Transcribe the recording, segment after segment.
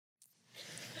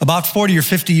About 40 or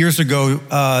 50 years ago,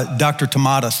 Dr.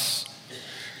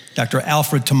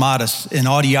 Alfred Tomatis, an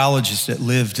audiologist that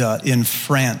lived in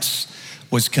France,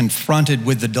 was confronted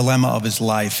with the dilemma of his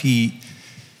life. He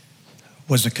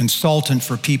was a consultant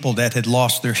for people that had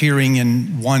lost their hearing,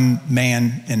 and one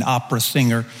man, an opera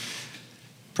singer,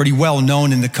 pretty well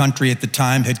known in the country at the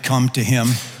time, had come to him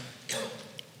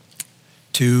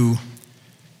to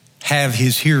have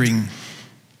his hearing,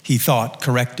 he thought,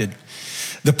 corrected.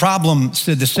 The problem,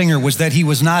 said the singer, was that he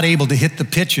was not able to hit the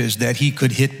pitches that he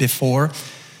could hit before.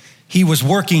 He was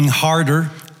working harder,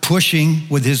 pushing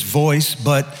with his voice,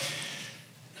 but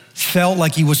felt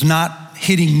like he was not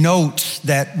hitting notes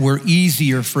that were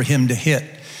easier for him to hit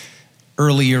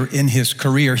earlier in his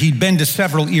career. He'd been to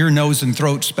several ear, nose, and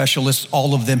throat specialists.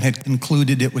 All of them had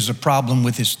concluded it was a problem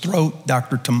with his throat.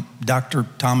 Dr.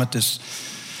 Tomatis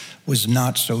was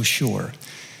not so sure.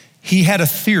 He had a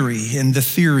theory, and the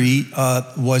theory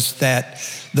was that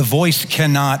the voice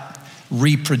cannot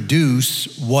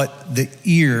reproduce what the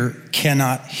ear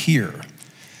cannot hear.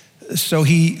 So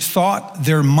he thought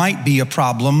there might be a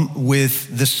problem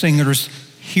with the singer's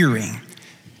hearing,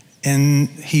 and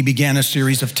he began a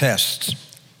series of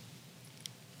tests.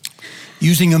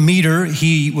 Using a meter,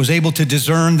 he was able to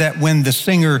discern that when the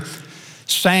singer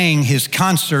sang his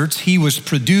concerts, he was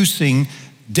producing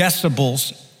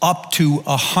decibels up to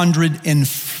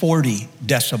 140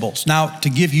 decibels. Now, to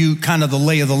give you kind of the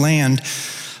lay of the land,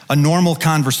 a normal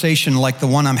conversation like the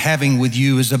one I'm having with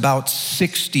you is about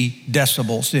 60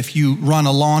 decibels. If you run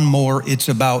a lawnmower, it's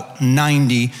about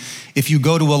 90. If you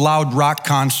go to a loud rock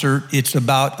concert, it's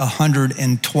about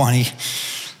 120,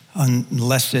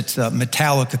 unless it's a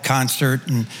Metallica concert.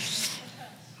 And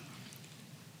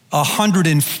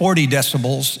 140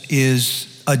 decibels is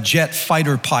a jet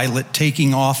fighter pilot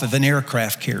taking off of an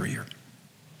aircraft carrier.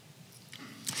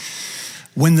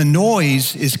 When the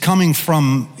noise is coming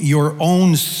from your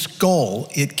own skull,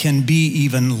 it can be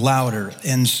even louder.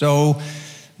 And so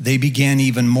they began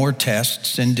even more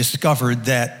tests and discovered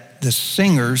that the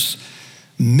singer's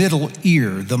middle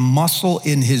ear, the muscle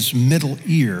in his middle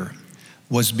ear,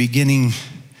 was beginning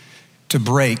to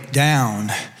break down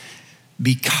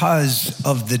because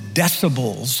of the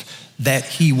decibels that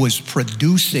he was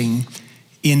producing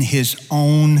in his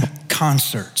own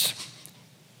concerts.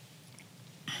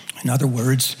 In other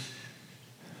words,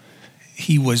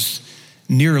 he was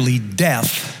nearly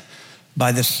deaf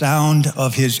by the sound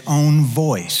of his own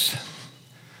voice.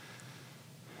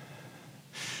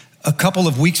 A couple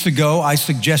of weeks ago, I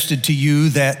suggested to you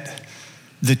that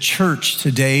the church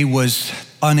today was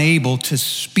unable to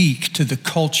speak to the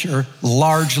culture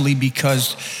largely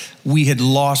because we had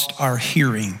lost our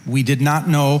hearing. We did not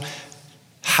know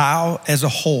how, as a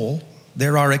whole,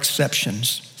 there are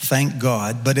exceptions, thank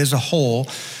God, but as a whole,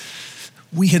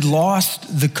 we had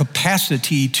lost the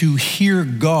capacity to hear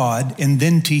God and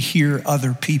then to hear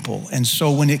other people. And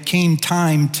so when it came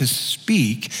time to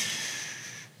speak,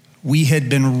 we had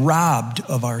been robbed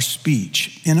of our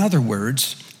speech. In other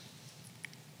words,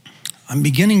 I'm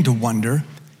beginning to wonder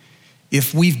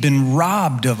if we've been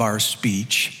robbed of our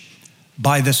speech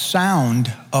by the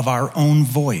sound of our own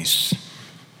voice.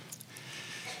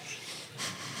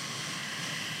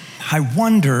 I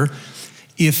wonder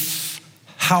if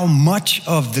how much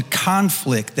of the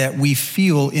conflict that we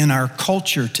feel in our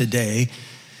culture today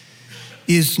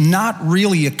is not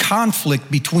really a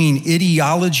conflict between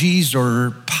ideologies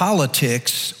or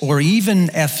politics or even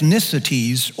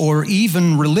ethnicities or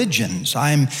even religions.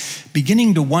 I'm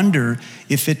beginning to wonder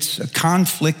if it's a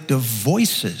conflict of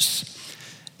voices.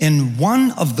 And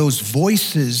one of those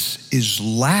voices is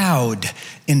loud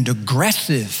and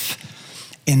aggressive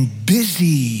and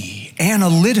busy,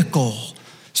 analytical,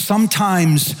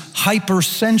 sometimes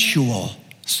hypersensual,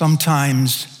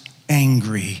 sometimes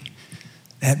angry.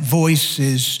 That voice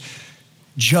is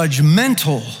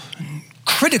judgmental and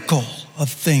critical of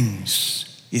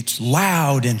things. It's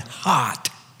loud and hot,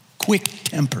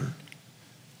 quick-tempered,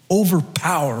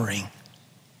 overpowering,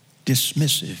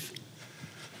 dismissive.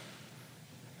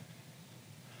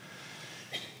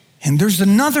 And there's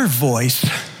another voice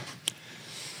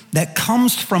that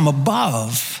comes from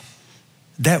above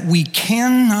that we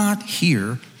cannot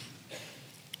hear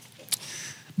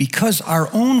because our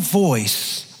own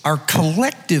voice, our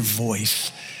collective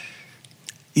voice,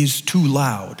 is too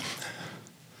loud.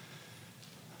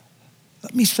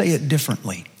 Let me say it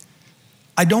differently.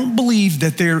 I don't believe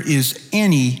that there is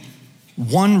any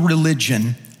one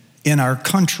religion in our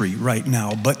country right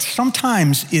now, but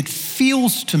sometimes it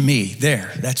feels to me,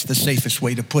 that's the safest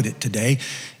way to put it today,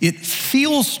 it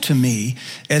feels to me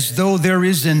as though there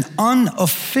is an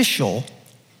unofficial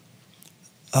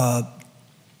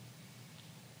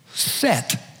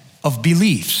set of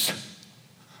beliefs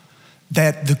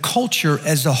that the culture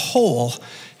as a whole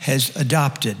has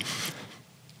adopted.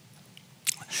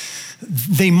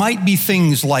 They might be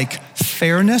things like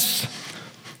fairness.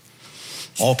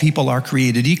 All people are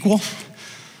created equal.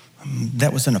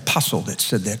 That was an apostle that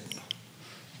said that,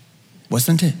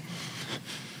 wasn't it?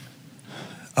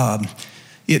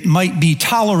 It might be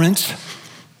tolerance.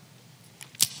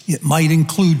 It might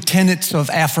include tenets of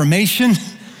affirmation.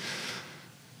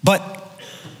 But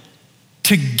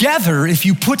together, if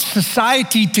you put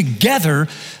society together,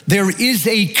 there is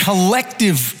a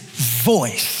collective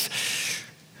voice.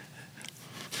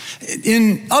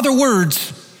 In other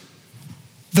words,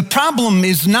 the problem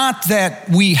is not that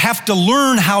we have to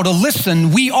learn how to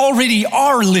listen. We already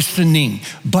are listening,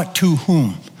 but to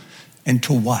whom and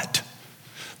to what?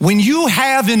 When you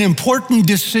have an important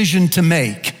decision to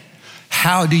make,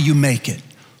 how do you make it?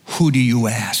 Who do you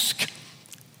ask?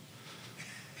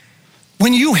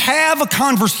 When you have a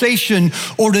conversation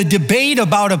or a debate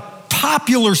about a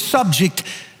popular subject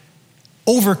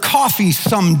over coffee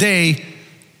someday,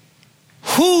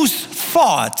 whose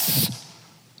thoughts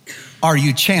are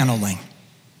you channeling?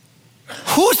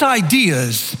 Whose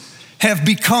ideas have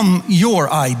become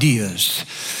your ideas?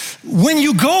 When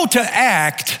you go to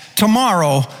act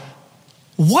tomorrow,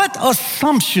 what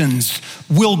assumptions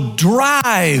will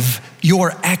drive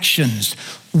your actions?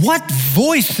 What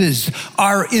voices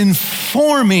are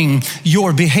informing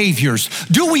your behaviors?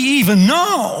 Do we even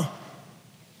know?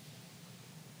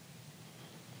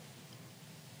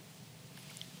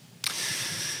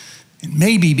 And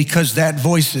maybe because that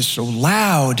voice is so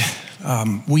loud,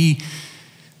 we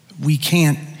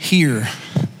can't hear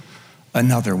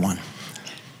another one.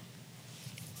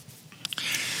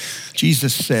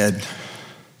 Jesus said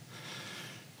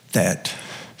that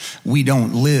we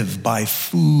don't live by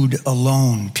food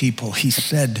alone, people. He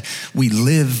said we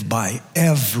live by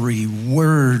every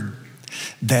word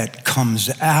that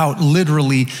comes out,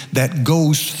 literally, that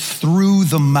goes through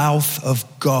the mouth of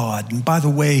God. And by the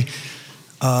way,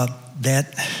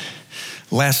 that,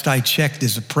 last I checked,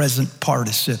 is a present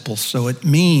participle, so it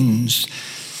means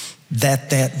that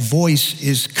that voice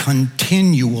is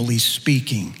continually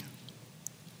speaking.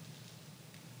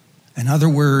 In other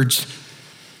words,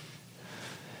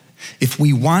 if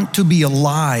we want to be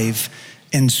alive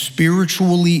and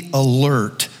spiritually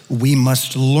alert, we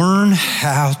must learn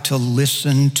how to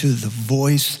listen to the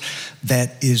voice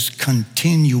that is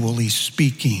continually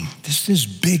speaking. This is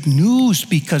big news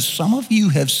because some of you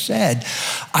have said,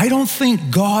 I don't think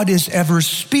God is ever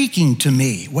speaking to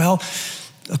me. Well,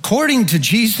 according to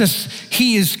Jesus,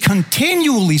 he is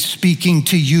continually speaking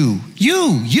to you.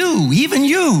 Even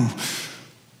you.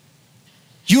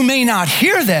 You may not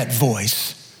hear that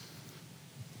voice,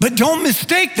 but don't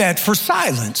mistake that for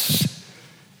silence.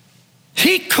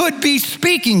 He could be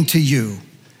speaking to you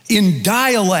in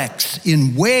dialects,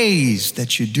 in ways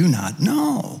that you do not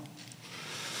know.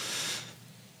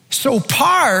 So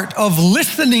part of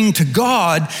listening to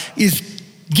God is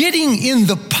getting in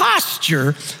the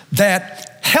posture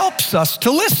that helps us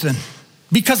to listen.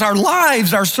 Because our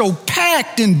lives are so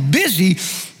packed and busy,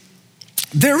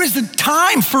 there isn't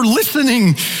time for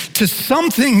listening to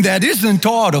something that isn't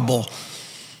audible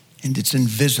and it's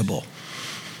invisible.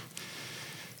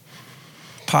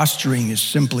 Posturing is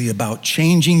simply about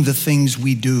changing the things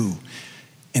we do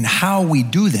and how we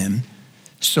do them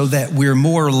so that we're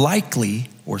more likely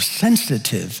or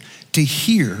sensitive to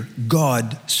hear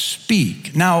God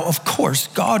speak. Now, of course,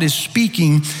 God is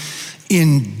speaking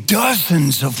in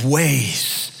dozens of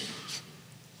ways.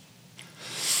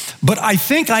 But I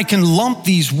think I can lump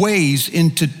these ways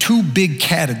into two big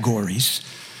categories: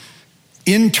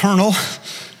 internal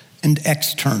and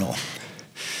external.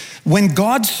 When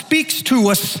God speaks to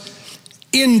us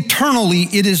internally,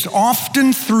 it is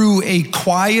often through a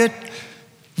quiet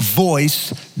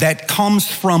voice that comes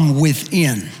from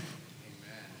within.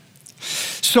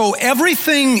 So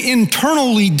everything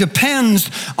internally depends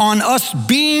on us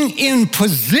being in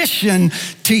position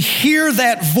to hear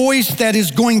that voice that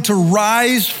is going to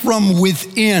rise from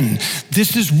within.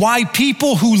 This is why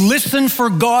people who listen for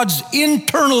God's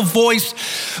internal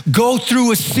voice go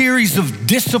through a series of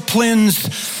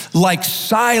disciplines like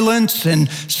silence and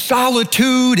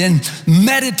solitude and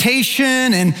meditation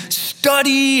and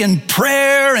study and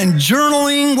prayer and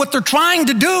journaling. What they're trying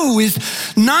to do is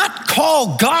not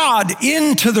call God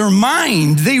into their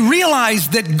mind. They realize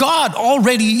that God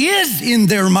already is in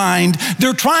their mind.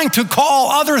 They're trying to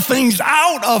call other things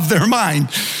out of their mind.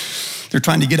 They're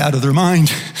trying to get out of their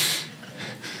mind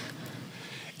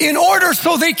in order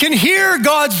so they can hear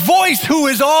God's voice, who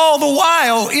is all the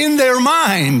while in their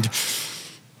mind.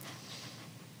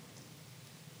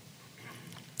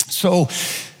 So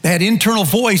that internal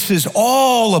voice is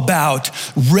all about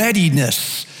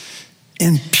readiness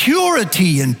and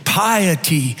purity and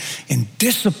piety and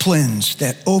disciplines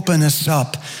that open us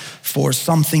up for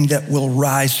something that will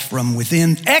rise from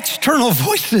within. External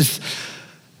voices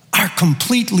are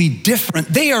completely different.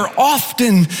 They are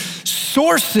often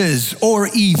sources or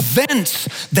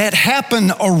events that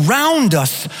happen around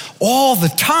us all the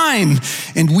time,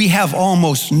 and we have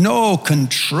almost no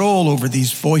control over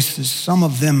these voices. Some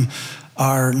of them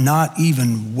are not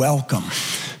even welcome.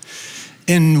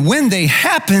 And when they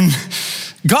happen,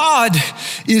 God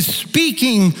is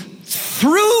speaking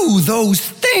through those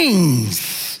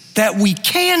things that we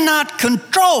cannot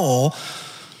control,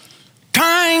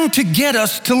 trying to get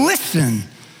us to listen.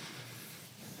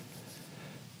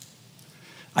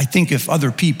 I think if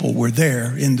other people were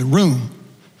there in the room,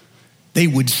 they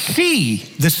would see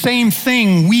the same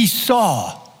thing we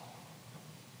saw.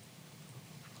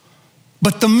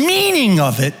 But the meaning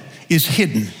of it is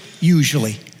hidden,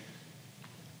 usually,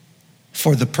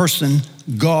 for the person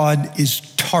God is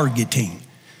targeting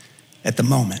at the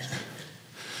moment.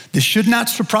 This should not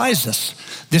surprise us.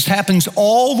 This happens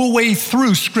all the way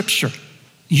through Scripture.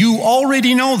 You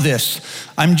already know this.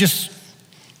 I'm just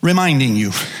reminding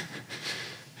you.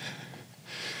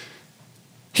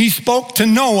 He spoke to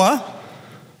Noah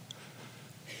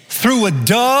through a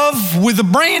dove with a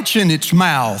branch in its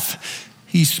mouth.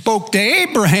 He spoke to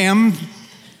Abraham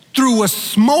through a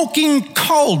smoking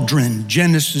cauldron,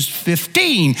 Genesis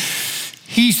 15.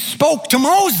 He spoke to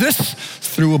Moses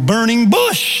through a burning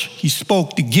bush. He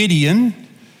spoke to Gideon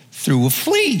through a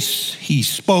fleece. He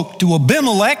spoke to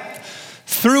Abimelech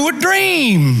through a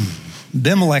dream.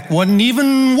 Abimelech wasn't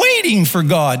even waiting for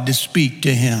God to speak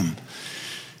to him.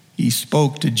 He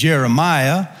spoke to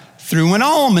Jeremiah through an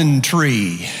almond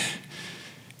tree.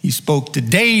 He spoke to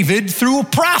David through a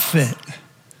prophet.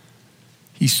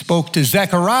 He spoke to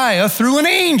Zechariah through an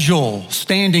angel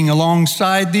standing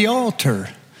alongside the altar.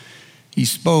 He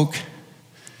spoke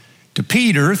to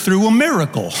Peter through a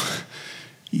miracle.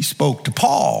 He spoke to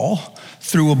Paul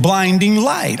through a blinding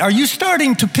light. Are you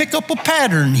starting to pick up a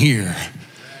pattern here?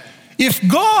 If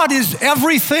God is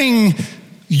everything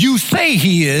you say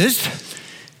he is,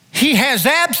 he has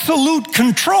absolute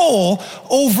control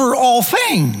over all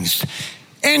things.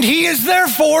 And he is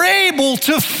therefore able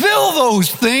to fill those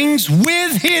things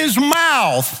with his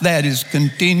mouth that is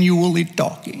continually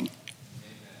talking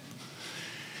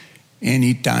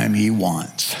anytime he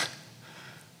wants.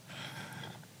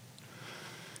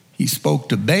 He spoke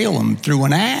to Balaam through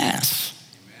an ass.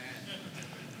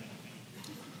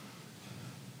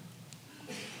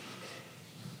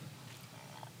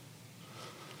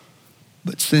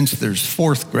 But since there's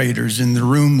fourth graders in the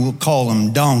room, we'll call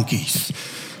them donkeys.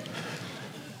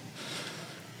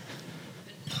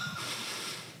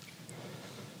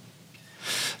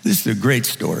 This is a great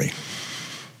story.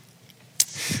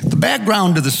 The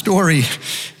background to the story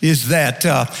is that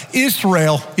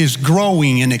Israel is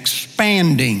growing and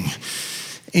expanding.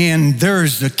 And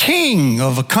there's a king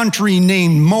of a country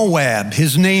named Moab.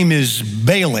 His name is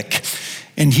Balak,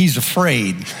 and he's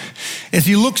afraid. As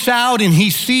he looks out and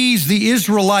he sees the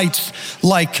Israelites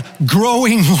like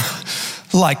growing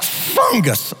like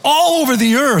fungus all over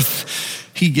the earth,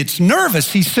 he gets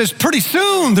nervous. He says, pretty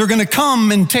soon they're going to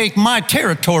come and take my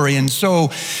territory. And so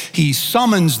he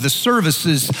summons the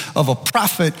services of a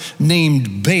prophet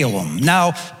named Balaam.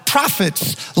 Now,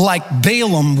 prophets like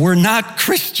Balaam were not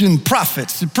Christian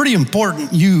prophets. It's pretty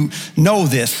important you know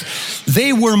this.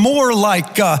 They were more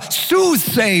like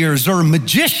soothsayers or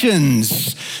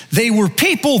magicians. They were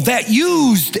people that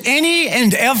used any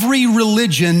and every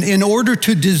religion in order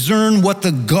to discern what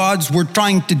the gods were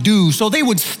trying to do. So they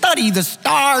would study the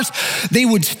stars. They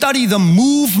would study the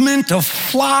movement of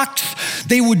flocks.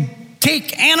 They would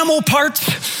take animal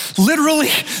parts, literally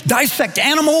dissect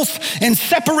animals and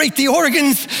separate the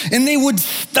organs, and they would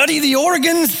study the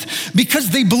organs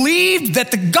because they believed that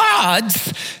the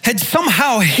gods had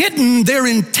somehow hidden their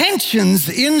intentions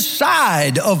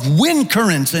inside of wind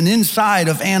currents and inside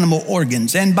of animal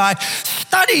organs. And by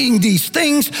studying these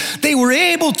things, they were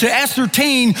able to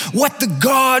ascertain what the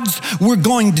gods were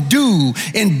going to do.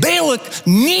 And Balak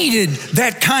needed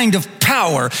that kind of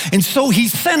power. And so he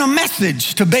sent a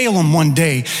message to Balaam one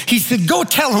day. He said, go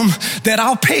tell him that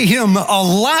I'll pay him a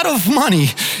lot of money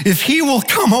if he will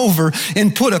come over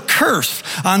and put a curse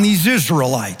on these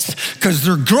Israelites because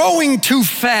they're growing too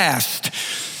fast.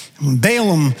 When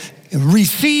Balaam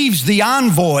receives the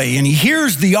envoy and he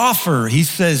hears the offer, he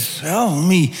says, well, let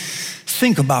me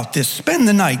think about this. Spend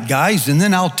the night, guys, and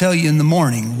then I'll tell you in the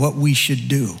morning what we should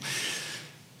do.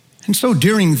 And so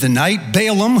during the night,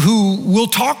 Balaam, who will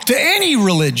talk to any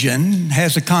religion,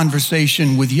 has a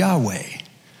conversation with Yahweh.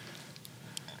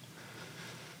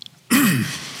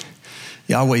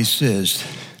 Yahweh says,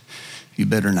 you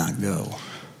better not go.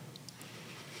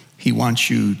 He wants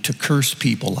you to curse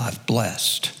people I've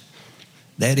blessed.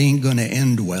 That ain't going to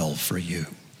end well for you.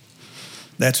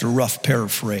 That's a rough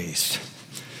paraphrase.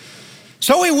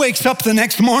 So he wakes up the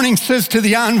next morning, says to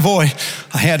the envoy,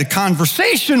 I had a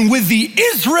conversation with the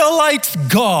Israelites'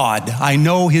 God. I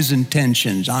know his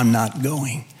intentions. I'm not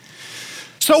going.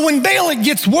 So when Balak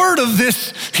gets word of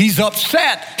this, he's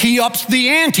upset. He ups the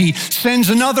ante, sends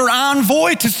another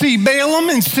envoy to see Balaam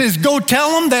and says, go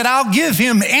tell him that I'll give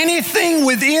him anything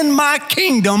within my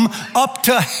kingdom up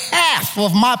to half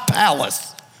of my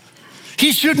palace.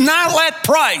 He should not let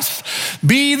price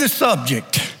be the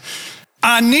subject.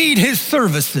 I need his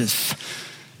services.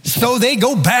 So they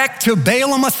go back to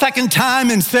Balaam a second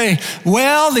time and say,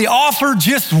 well, the offer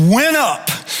just went up.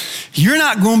 You're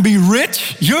not going to be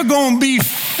rich. You're going to be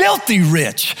filthy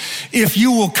rich if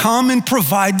you will come and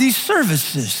provide these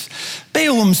services.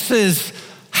 Balaam says,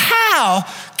 how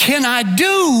can I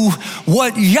do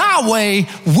what Yahweh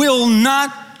will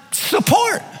not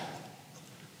support?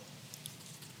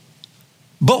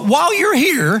 But while you're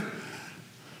here,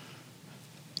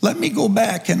 let me go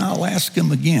back and I'll ask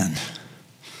him again.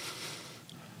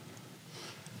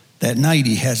 That night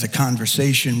he has a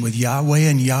conversation with Yahweh,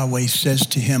 and Yahweh says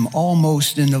to him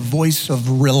almost in a voice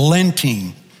of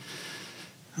relenting,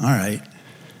 all right,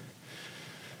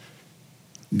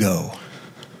 go.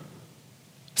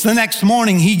 So the next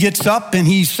morning he gets up and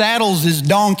he saddles his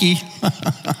donkey.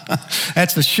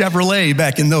 That's a Chevrolet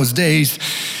back in those days.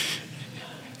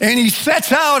 And he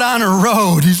sets out on a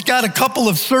road. He's got a couple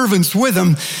of servants with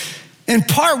him. And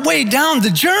partway down the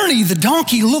journey, the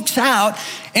donkey looks out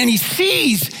and he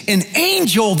sees an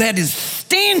angel that is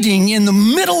standing in the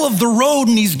middle of the road,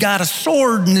 and he's got a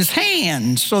sword in his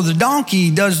hand. So the donkey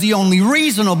does the only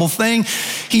reasonable thing.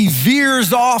 He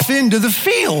veers off into the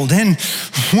field. And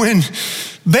when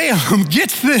Balaam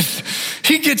gets this,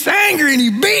 he gets angry and he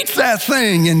beats that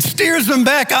thing and steers them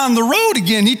back on the road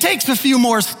again. He takes a few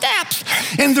more steps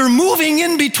and they're moving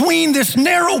in between this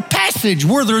narrow passage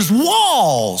where there's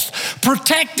walls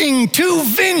protecting two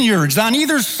vineyards on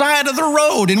either side of the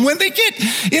road. And when they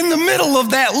get in the middle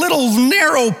of that little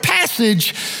narrow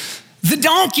passage, the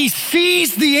donkey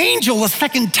sees the angel a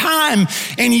second time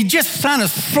and he just kind of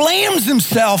slams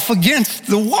himself against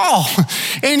the wall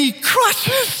and he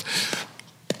crushes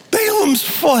Balaam's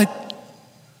foot.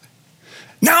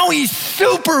 Now he's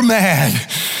super mad.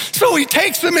 So he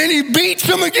takes him and he beats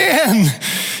him again.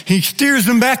 He steers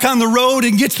him back on the road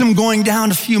and gets him going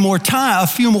down a few more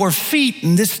feet.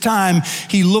 And this time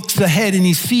he looks ahead and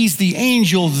he sees the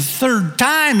angel the third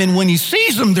time. And when he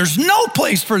sees him, there's no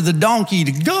place for the donkey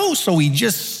to go. So he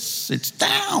just sits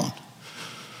down.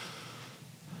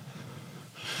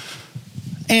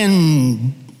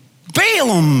 And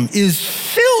Balaam is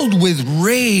filled with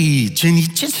rage and he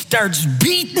just starts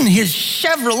beating his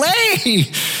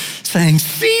Chevrolet, saying,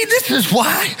 see, this is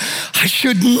why I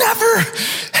should never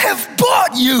have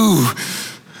bought you.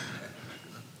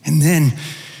 And then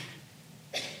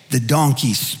the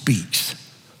donkey speaks.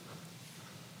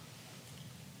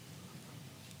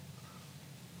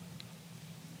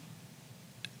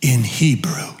 In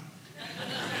Hebrew.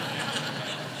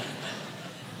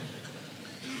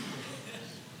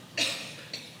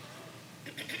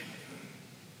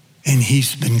 And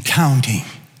he's been counting.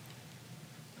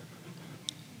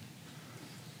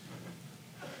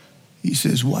 He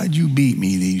says, why'd you beat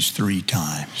me these 3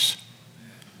 times?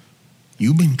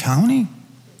 You've been counting?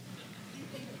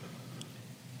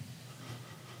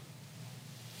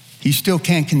 He still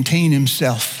can't contain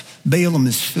himself. Balaam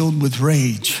is filled with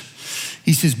rage.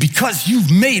 He says, because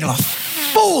you've made a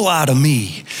fool out of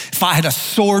me. If I had a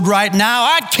sword right now,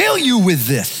 I'd kill you with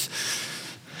this.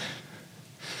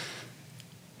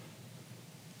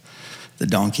 The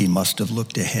donkey must have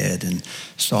looked ahead and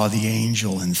saw the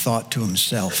angel and thought to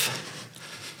himself,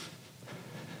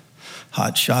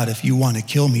 hot shot, if you want to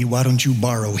kill me, why don't you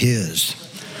borrow his?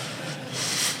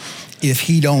 If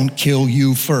he don't kill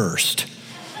you first.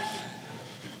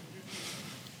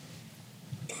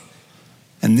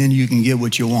 And then you can get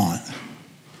what you want.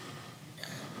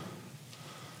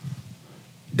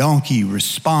 Donkey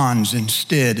responds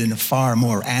instead in a far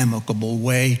more amicable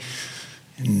way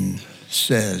and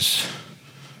says,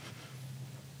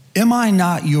 am I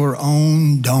not your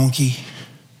own donkey?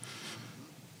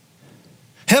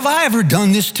 Have I ever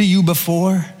done this to you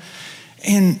before?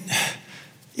 And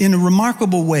in a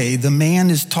remarkable way, the man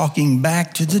is talking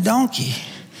back to the donkey.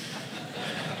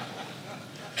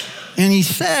 And he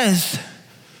says,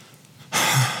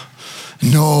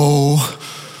 no.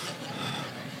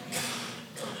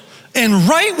 And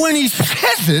right when he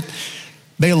says it,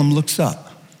 Balaam looks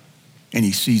up and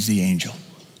he sees the angel.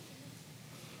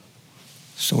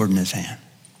 Sword in his hand.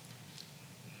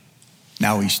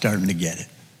 Now he's starting to get it.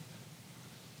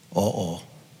 Uh-oh.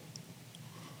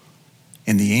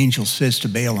 And the angel says to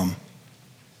Balaam,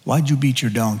 why'd you beat your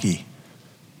donkey?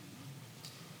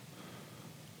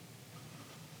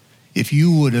 If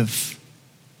you would have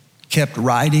kept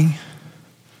riding,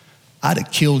 I'd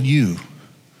have killed you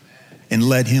and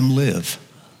let him live.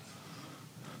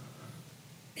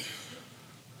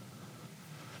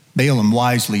 Balaam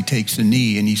wisely takes a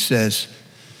knee and he says,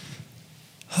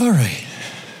 all right,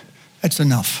 that's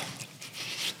enough.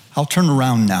 I'll turn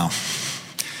around now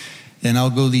and I'll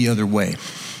go the other way.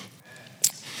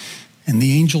 And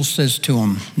the angel says to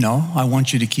him, no, I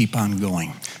want you to keep on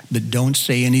going, but don't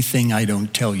say anything I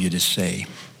don't tell you to say.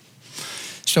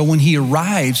 So when he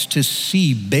arrives to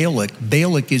see Balak,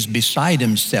 Balak is beside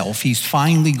himself. He's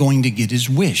finally going to get his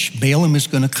wish. Balaam is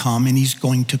going to come and he's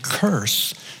going to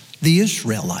curse the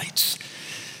Israelites.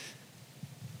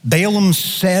 Balaam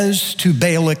says to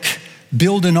Balak,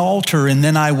 build an altar and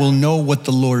then I will know what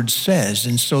the Lord says.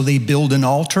 And so they build an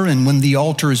altar, and when the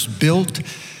altar is built,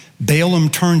 Balaam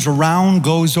turns around,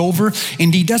 goes over,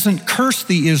 and he doesn't curse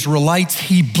the Israelites,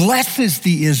 he blesses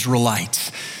the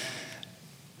Israelites.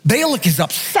 Balak is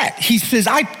upset. He says,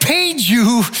 I paid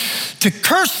you to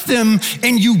curse them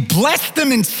and you blessed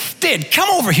them instead.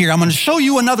 Come over here, I'm going to show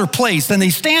you another place. And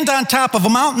they stand on top of a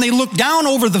mountain, they look down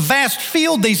over the vast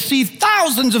field, they see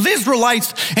thousands of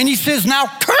Israelites, and he says, now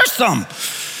curse them.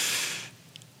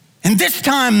 And this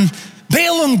time,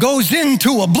 Balaam goes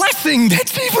into a blessing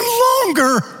that's even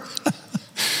longer.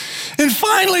 And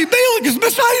finally, Balak is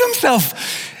beside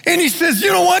himself. And he says,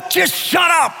 you know what? Just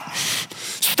shut up.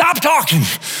 Stop talking.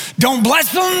 Don't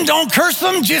bless them. Don't curse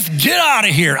them. Just get out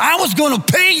of here. I was going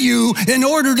to pay you in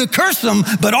order to curse them,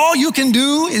 but all you can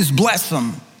do is bless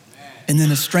them. And then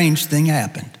a strange thing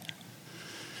happened.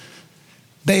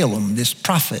 Balaam, this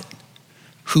prophet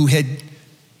who had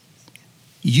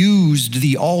used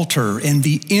the altar and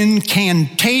the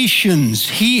incantations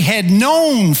he had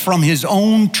known from his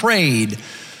own trade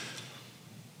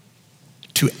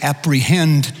to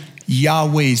apprehend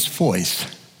Yahweh's voice,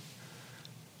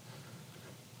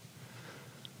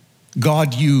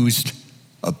 God used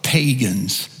a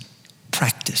pagan's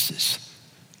practices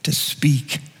to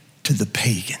speak to the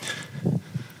pagan.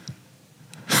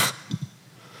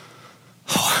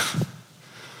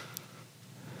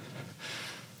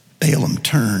 Balaam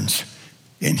turns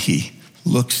and he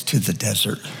looks to the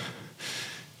desert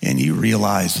and he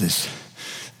realizes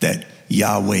that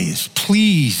Yahweh is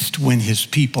pleased when his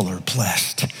people are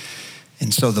blessed.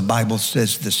 And so the Bible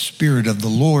says the Spirit of the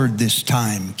Lord this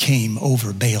time came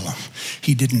over Balaam.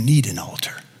 He didn't need an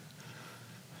altar.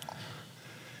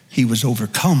 He was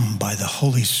overcome by the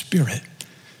Holy Spirit,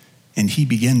 and he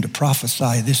began to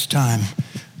prophesy this time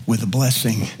with a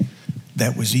blessing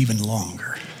that was even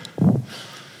longer.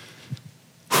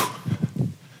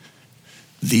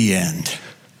 The end.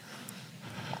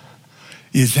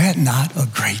 Is that not a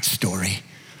great story?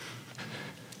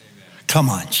 Come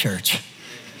on, church.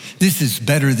 This is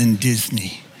better than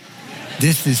Disney.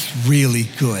 This is really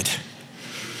good.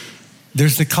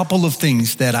 There's a couple of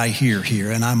things that I hear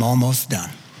here, and I'm almost done.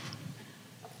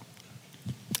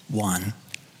 One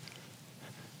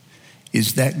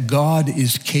is that God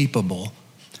is capable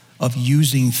of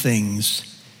using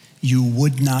things you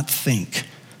would not think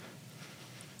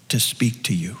to speak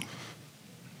to you.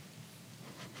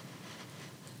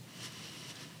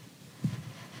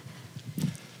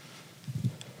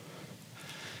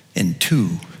 And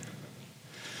two,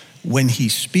 when he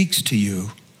speaks to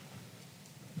you,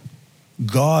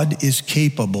 God is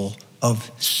capable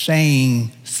of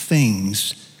saying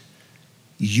things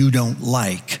you don't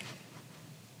like.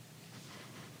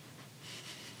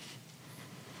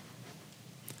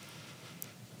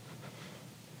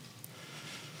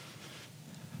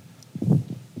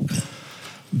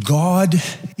 God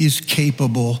is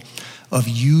capable of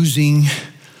using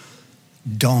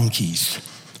donkeys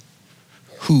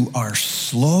who are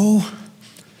slow,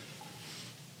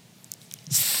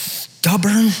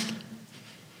 stubborn,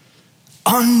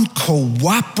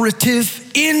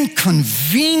 uncooperative,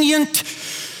 inconvenient,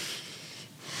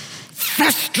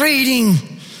 frustrating.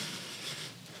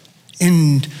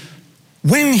 And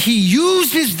when he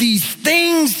uses these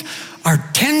things, our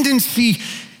tendency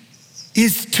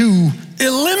is to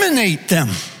eliminate them.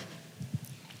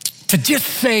 To just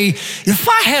say, if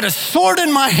I had a sword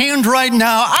in my hand right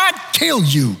now, I'd kill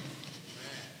you.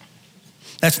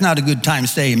 That's not a good time to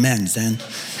say amen, then.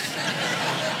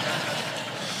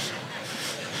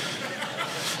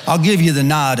 I'll give you the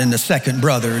nod and the second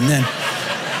brother, and then.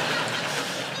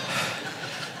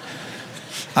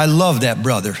 I love that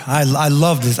brother. I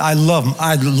love this. I love him.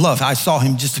 I saw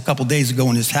him just a couple days ago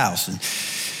in his house, and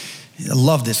I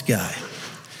love this guy.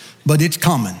 But it's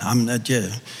coming.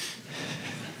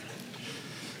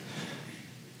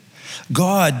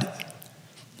 God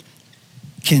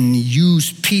can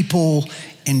use people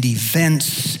and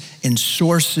events and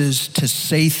sources to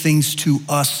say things to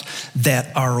us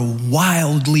that are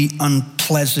wildly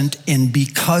unpleasant, and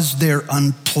because they're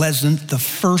unpleasant, the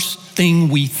first thing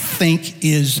we think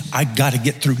is, I got to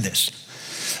get through this.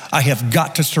 I have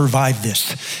got to survive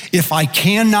this. If I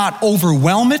cannot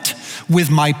overwhelm it with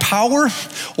my power,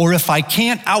 or if I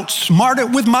can't outsmart it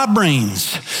with my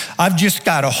brains, I've just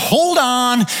got to hold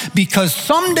on, because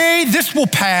someday this will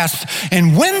pass,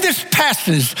 and when this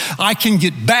passes, I can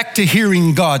get back to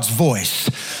hearing God's voice.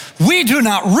 We do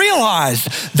not realize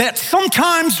that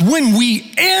sometimes when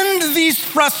we end these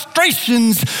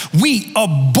frustrations, we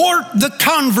abort the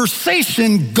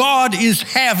conversation God is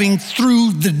having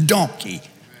through the donkey.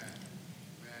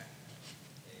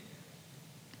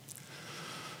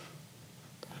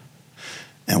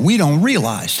 And we don't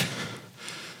realize,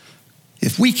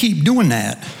 if we keep doing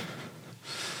that,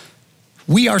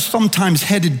 we are sometimes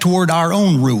headed toward our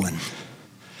own ruin.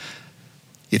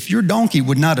 If your donkey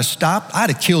would not have stopped,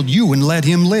 I'd have killed you and let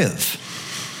him live.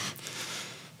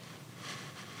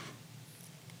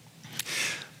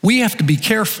 We have to be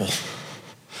careful,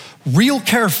 real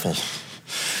careful.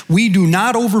 We do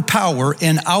not overpower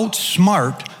and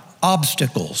outsmart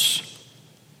obstacles.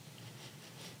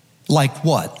 Like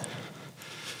what?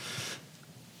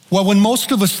 Well, when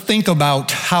most of us think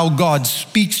about how God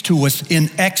speaks to us in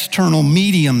external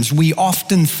mediums, we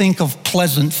often think of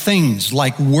pleasant things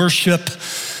like worship,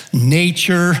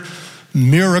 nature,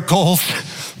 miracles,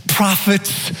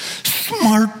 prophets,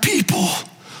 smart people,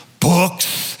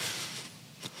 books.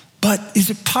 But is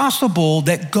it possible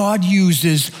that God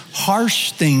uses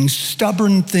harsh things,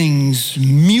 stubborn things,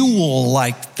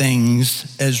 mule-like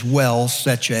things as well,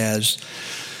 such as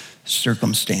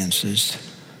circumstances,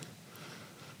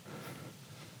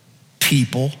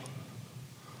 people?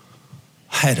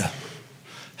 I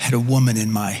had a woman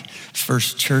in my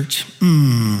first church.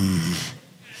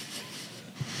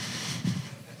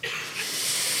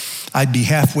 I'd be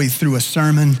halfway through a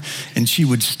sermon and she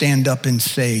would stand up and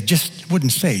say,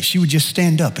 she would just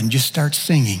stand up and just start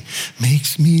singing.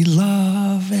 Makes me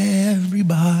love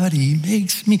everybody,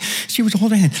 she would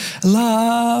hold her hand,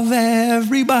 love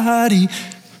everybody.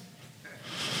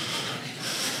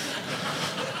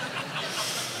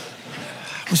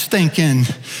 I was thinking,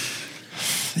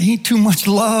 there ain't too much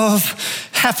love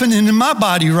happening in my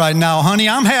body right now, honey.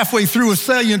 I'm halfway through a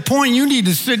salient point. You need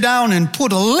to sit down and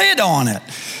put a lid on it.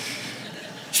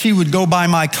 She would go by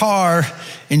my car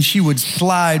and she would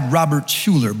slide Robert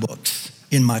Schuller books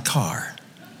in my car.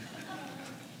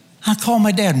 I called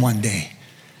my dad one day.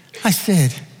 I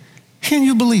said, can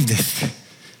you believe this?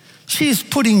 She is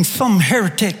putting some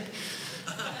heretic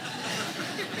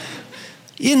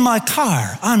in my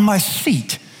car, on my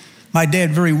seat. My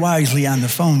dad very wisely on the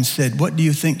phone said, what do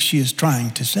you think she is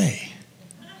trying to say?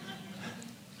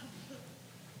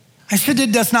 I said,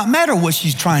 it does not matter what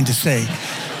she's trying to say.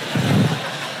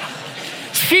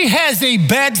 She has a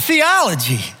bad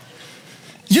theology.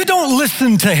 You don't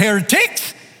listen to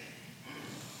heretics.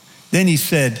 Then he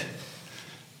said,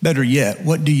 better yet,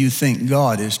 what do you think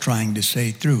God is trying to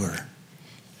say through her?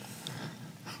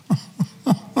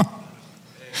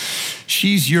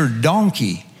 She's your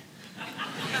donkey.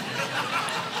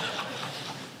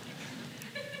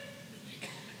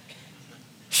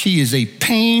 She is a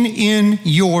pain in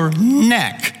your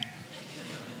neck,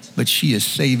 but she is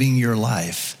saving your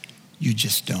life. You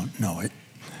just don't know it.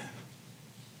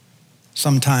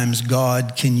 Sometimes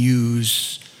God can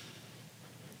use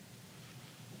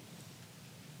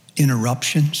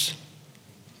interruptions.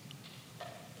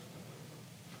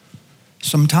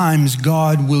 Sometimes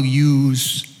God will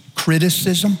use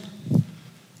criticism.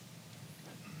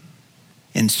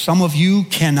 And some of you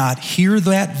cannot hear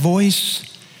that voice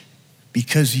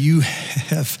because you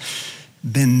have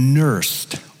been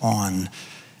nursed on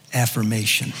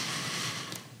affirmation.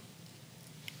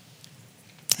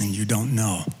 And you don't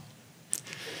know.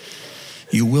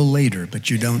 You will later, but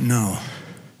you don't know.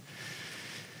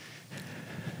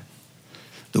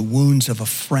 The wounds of a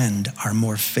friend are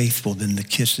more faithful than the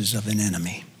kisses of an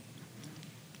enemy.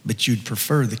 But you'd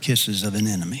prefer the kisses of an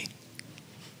enemy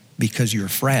because you're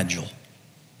fragile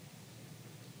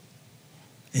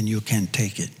and you can't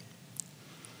take it.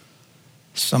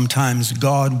 Sometimes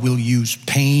God will use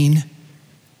pain.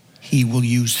 He will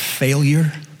use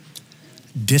failure,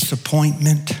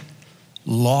 disappointment,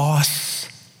 loss.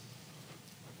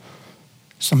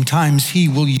 Sometimes he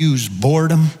will use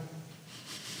boredom,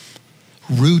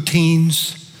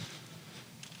 routines,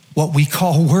 what we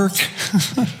call work.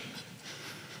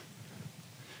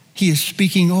 He is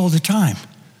speaking all the time.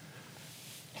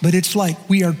 But it's like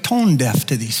we are tone deaf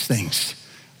to these things.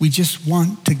 We just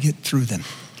want to get through them.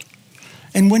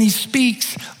 And when he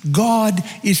speaks, God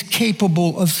is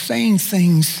capable of saying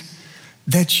things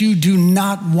that you do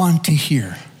not want to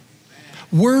hear.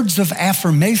 Words of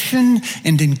affirmation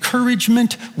and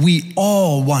encouragement, we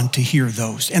all want to hear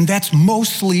those. And that's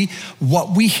mostly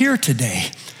what we hear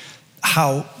today.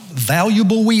 How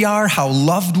valuable we are, how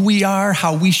loved we are,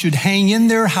 how we should hang in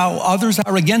there, how others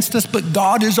are against us, but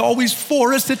God is always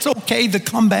for us. It's okay. The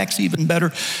comeback's even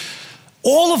better.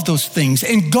 All of those things.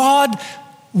 And God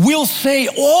will say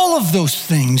all of those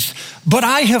things, but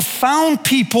I have found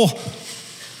people,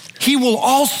 he will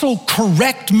also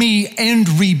correct me and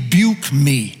rebuke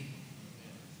me.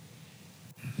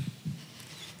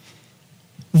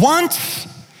 Once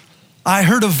I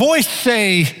heard a voice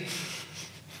say,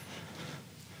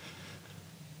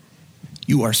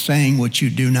 "You are saying what you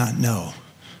do not know.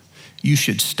 You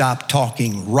should stop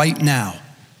talking right now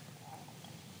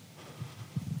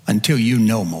until you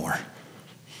know more."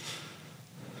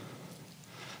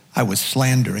 I was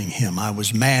slandering him. I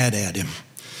was mad at him.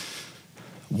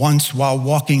 Once, while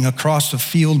walking across a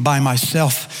field by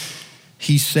myself,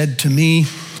 he said to me,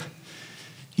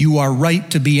 "You are right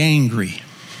to be angry,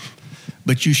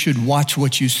 but you should watch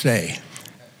what you say.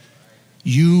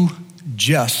 You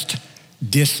just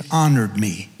dishonored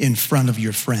me in front of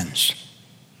your friends.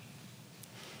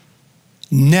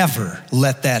 Never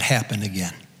let that happen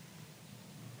again."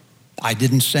 I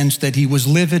didn't sense that he was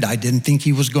livid. I didn't think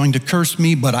he was going to curse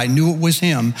me, but I knew it was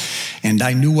him, and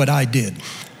I knew what I did.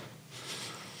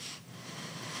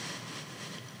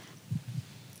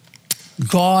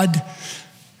 God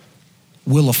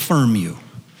will affirm you,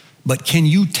 but can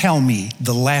you tell me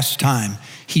the last time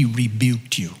he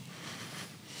rebuked you?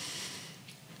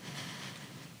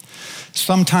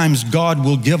 Sometimes God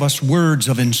will give us words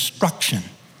of instruction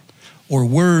or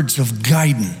words of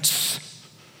guidance.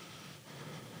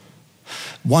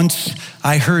 Once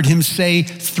I heard him say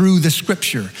through the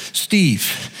scripture,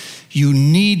 "Steve, you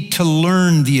need to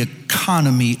learn the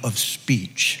economy of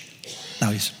speech."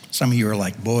 Now, some of you are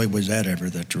like, "Boy, was that ever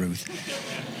the truth."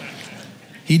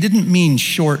 He didn't mean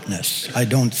shortness, I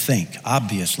don't think.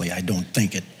 Obviously, I don't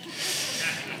think it.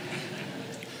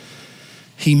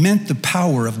 He meant the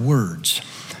power of words.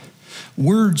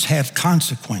 Words have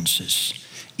consequences,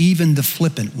 even the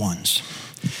flippant ones,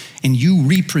 and you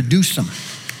reproduce them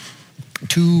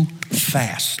too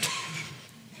fast.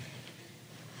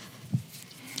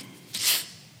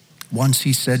 Once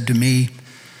he said to me,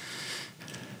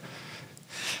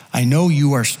 "I know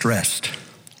you are stressed,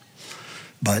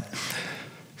 but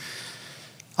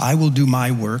I will do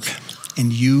my work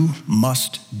and you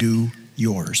must do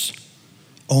yours.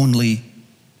 Only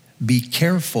be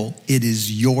careful, it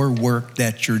is your work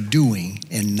that you're doing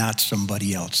and not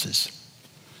somebody else's."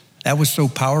 That was so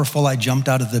powerful, I jumped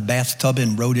out of the bathtub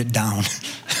and wrote it down.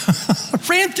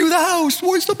 Ran through the house,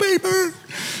 where's the paper?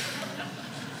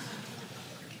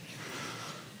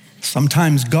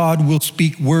 Sometimes God will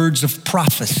speak words of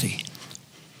prophecy.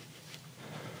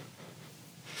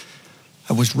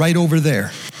 I was right over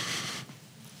there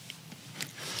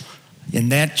in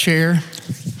that chair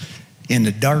in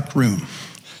the dark room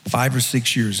 5 or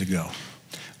 6 years ago,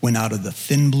 when out of the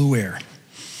thin blue air,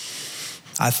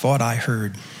 I thought I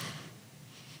heard,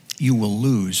 "You will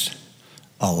lose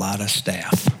a lot of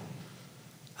staff."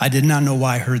 I did not know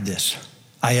why I heard this.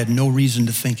 I had no reason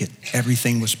to think it.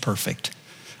 Everything was perfect.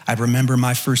 I remember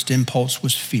my first impulse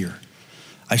was fear.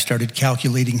 I started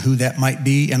calculating who that might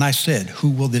be, and I said, "Who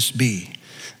will this be?"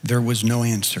 There was no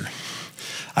answer.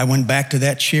 I went back to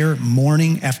that chair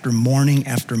morning after morning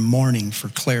after morning for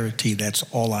clarity. That's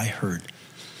all I heard.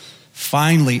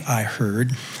 Finally, I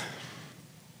heard,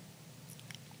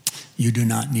 "You do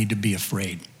not need to be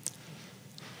afraid,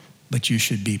 but you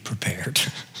should be prepared."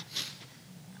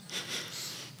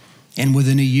 And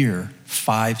within a year,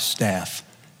 5 staff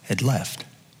had left.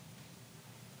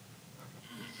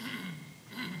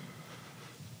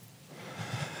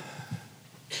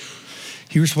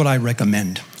 Here's what I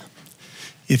recommend.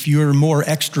 If you're more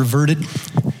extroverted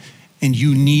and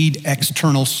you need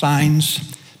external signs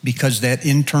because that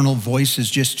internal voice is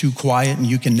just too quiet and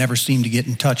you can never seem to get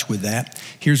in touch with that,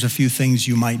 here's a few things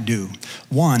you might do.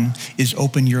 One is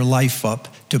open your life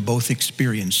up to both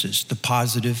experiences, the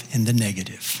positive and the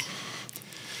negative.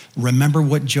 Remember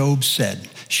what Job said.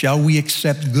 Shall we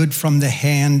accept good from the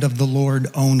hand of the Lord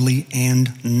only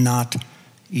and not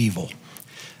evil?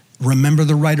 Remember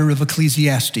the writer of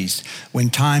Ecclesiastes. When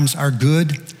times are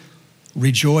good,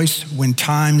 rejoice. When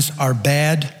times are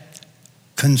bad,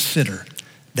 consider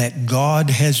that God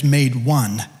has made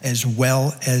one as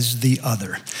well as the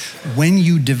other. When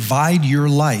you divide your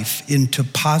life into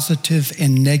positive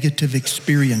and negative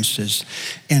experiences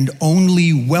and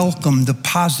only welcome the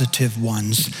positive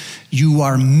ones, you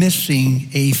are missing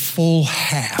a full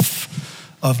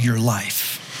half of your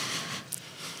life.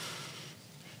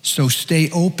 So stay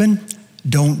open,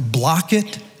 don't block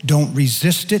it, don't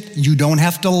resist it. You don't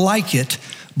have to like it,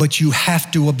 but you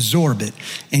have to absorb it,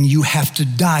 and you have to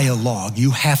dialogue.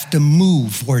 You have to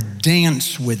move or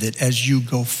dance with it as you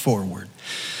go forward.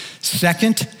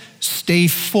 Second, stay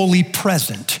fully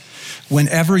present.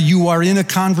 Whenever you are in a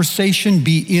conversation,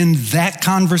 be in that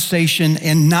conversation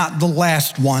and not the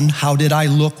last one. How did I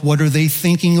look? What are they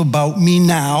thinking about me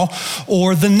now?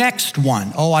 Or the next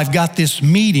one. Oh, I've got this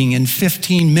meeting in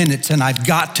 15 minutes and I've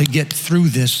got to get through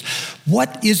this.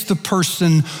 What is the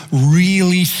person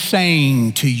really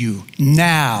saying to you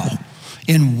now?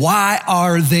 And why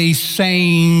are they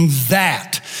saying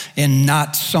that and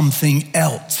not something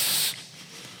else?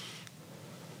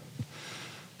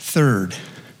 Third,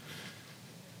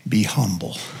 be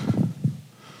humble.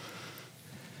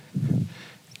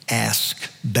 Ask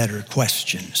better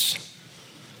questions.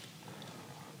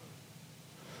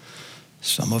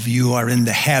 Some of you are in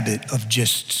the habit of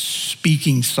just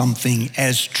speaking something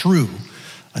as true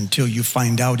until you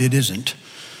find out it isn't.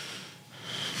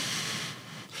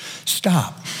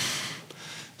 Stop.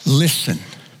 Listen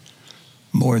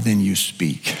more than you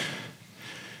speak.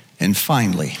 And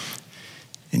finally,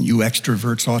 and you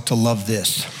extroverts ought to love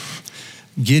this,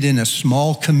 get in a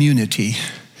small community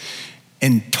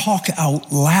and talk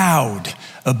out loud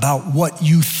about what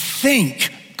you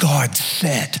think God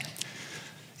said.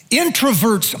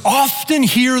 Introverts often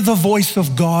hear the voice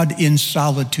of God in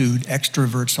solitude.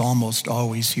 Extroverts almost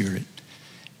always hear it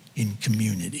in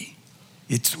community.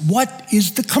 It's what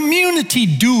is the community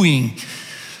doing?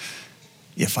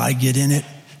 If I get in it,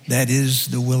 that is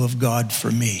the will of God for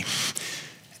me.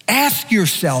 Ask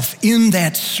yourself in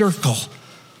that circle,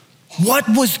 what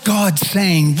was God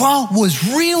saying? What was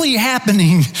really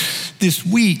happening this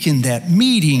week in that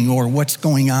meeting, or what's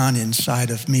going on inside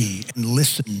of me? And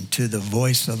listen to the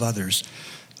voice of others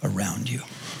around you.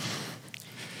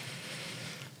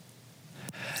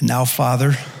 Now,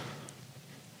 Father,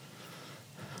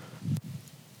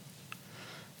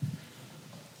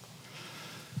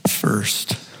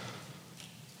 first,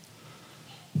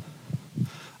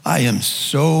 I am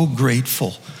so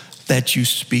grateful that you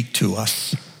speak to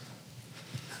us.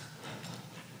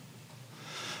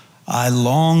 I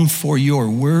long for your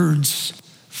words,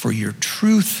 for your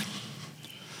truth,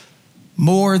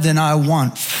 more than I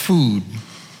want food.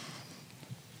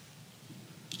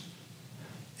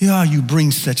 Yeah, you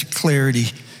bring such clarity,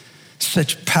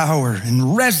 such power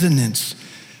and resonance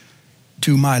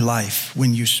to my life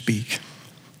when you speak.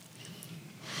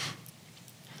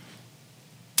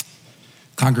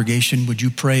 Congregation, would you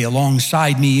pray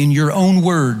alongside me in your own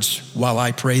words while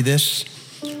I pray this?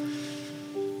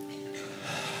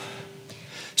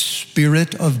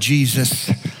 Spirit of Jesus,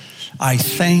 I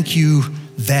thank you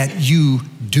that you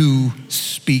do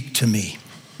speak to me.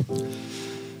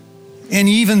 And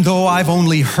even though I've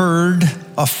only heard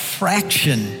a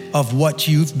fraction of what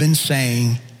you've been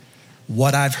saying,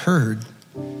 what I've heard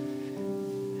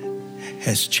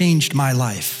has changed my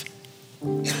life.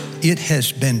 It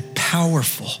has been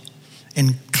powerful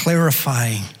and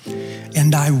clarifying,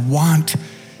 and I want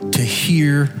to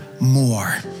hear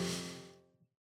more.